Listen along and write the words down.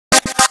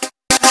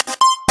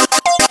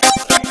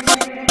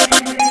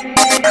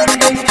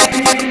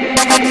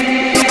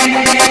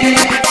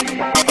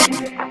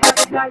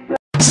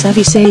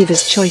savvy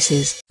savers'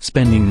 choices.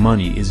 Spending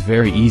money is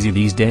very easy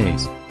these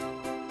days.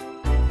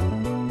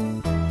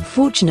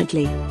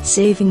 Fortunately,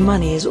 saving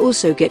money is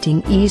also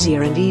getting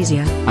easier and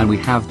easier. And we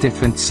have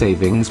different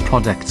savings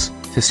products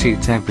to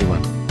suit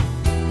everyone.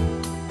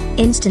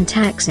 Instant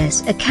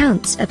access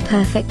accounts are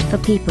perfect for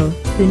people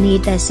who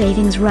need their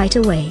savings right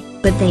away,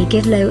 but they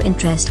give low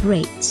interest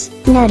rates.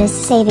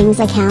 Notice savings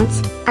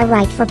accounts are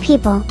right for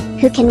people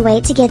who can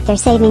wait to get their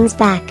savings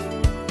back.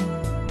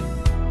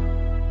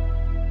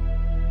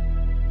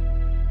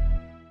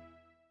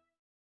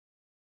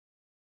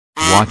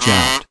 Watch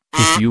out.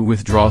 If you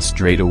withdraw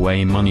straight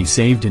away money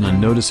saved in a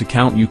notice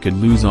account, you could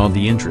lose all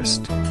the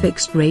interest.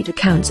 Fixed rate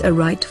accounts are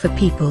right for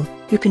people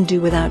who can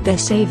do without their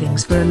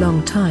savings for a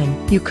long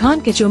time. You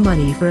can't get your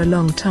money for a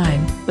long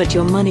time, but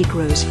your money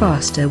grows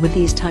faster with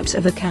these types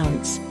of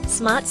accounts.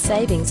 Smart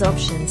savings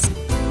options.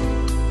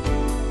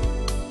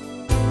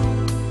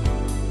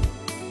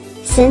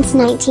 Since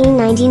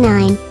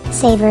 1999,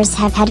 savers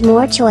have had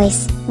more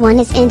choice. One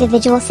is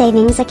individual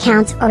savings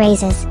accounts or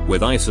ISAs.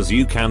 With ISAS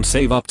you can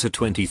save up to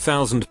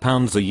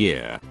 £20,000 a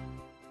year.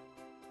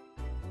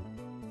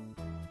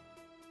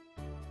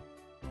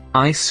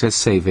 ISAS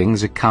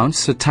savings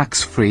accounts are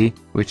tax-free,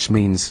 which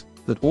means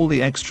that all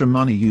the extra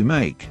money you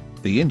make,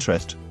 the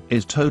interest,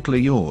 is totally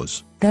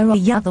yours. There are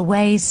other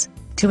ways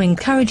to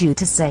encourage you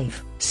to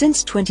save.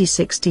 Since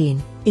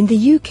 2016, in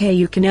the UK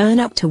you can earn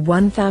up to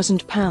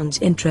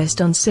 £1,000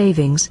 interest on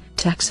savings,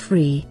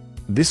 tax-free.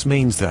 This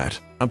means that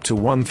up to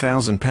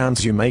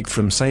 £1,000 you make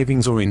from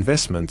savings or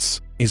investments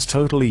is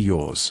totally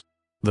yours.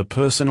 The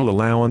personal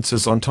allowance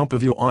is on top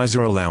of your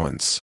ISA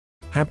allowance.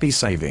 Happy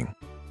saving!